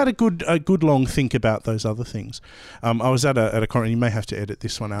you've had a good long think about those other things. I was at a conference. You may have to edit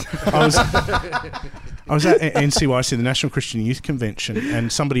this one out. I was at NCYC, the National Christian Youth Convention,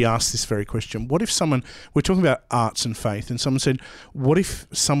 and somebody asked this very question: what if we're talking about arts and faith, and someone said, what if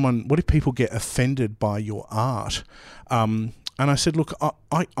people get offended by your art? And I said, look,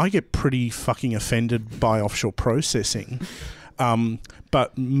 I get pretty fucking offended by offshore processing.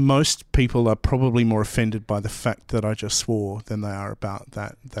 But most people are probably more offended by the fact that I just swore than they are about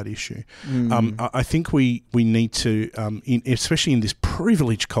that issue. I think we need to, especially in this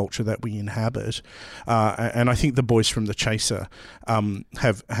privileged culture that we inhabit, and I think the boys from The Chaser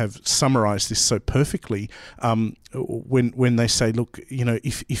have summarised this so perfectly when they say, look, you know,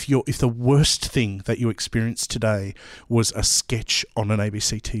 if the worst thing that you experienced today was a sketch on an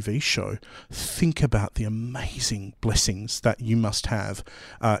ABC TV show, think about the amazing blessings that you must have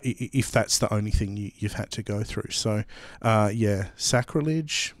if that's the only thing you've had to go through. So,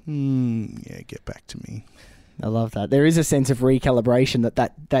 sacrilege, get back to me. I love that. There is a sense of recalibration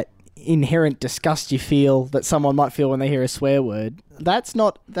that inherent disgust you feel that someone might feel when they hear a swear word. That's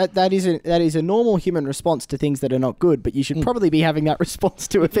not that is a normal human response to things that are not good, but you should probably be having that response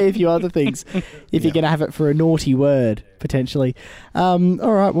to a fair few other things if you're going to have it for a naughty word potentially. All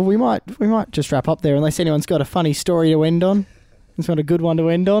right, well we might just wrap up there unless anyone's got a funny story to end on. It's not a good one to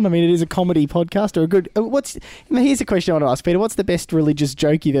end on. I mean, it is a comedy podcast or a good. Here's a question I want to ask, Peter. What's the best religious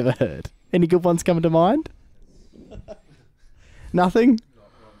joke you've ever heard? Any good ones coming to mind? Nothing?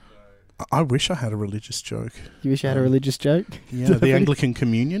 I wish I had a religious joke. You wish you had a religious joke? Yeah, the Anglican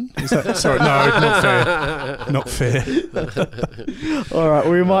Communion? Is that, sorry, no, not fair. All right,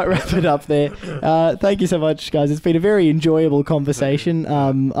 we might wrap it up there. Thank you so much, guys. It's been a very enjoyable conversation.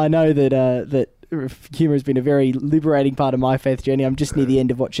 I know that humour has been a very liberating part of my faith journey. I'm just near the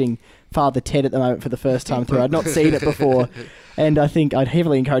end of watching Father Ted at the moment for the first time through. I'd not seen it before. And I think I'd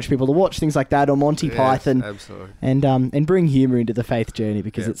heavily encourage people to watch things like that or Monty Python, absolutely. And bring humour into the faith journey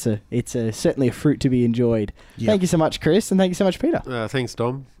because it's certainly a fruit to be enjoyed. Yep. Thank you so much, Chris, and thank you so much, Peter. Thanks,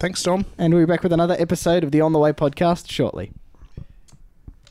 Dom. Thanks, Dom. And we'll be back with another episode of the On the Way podcast shortly.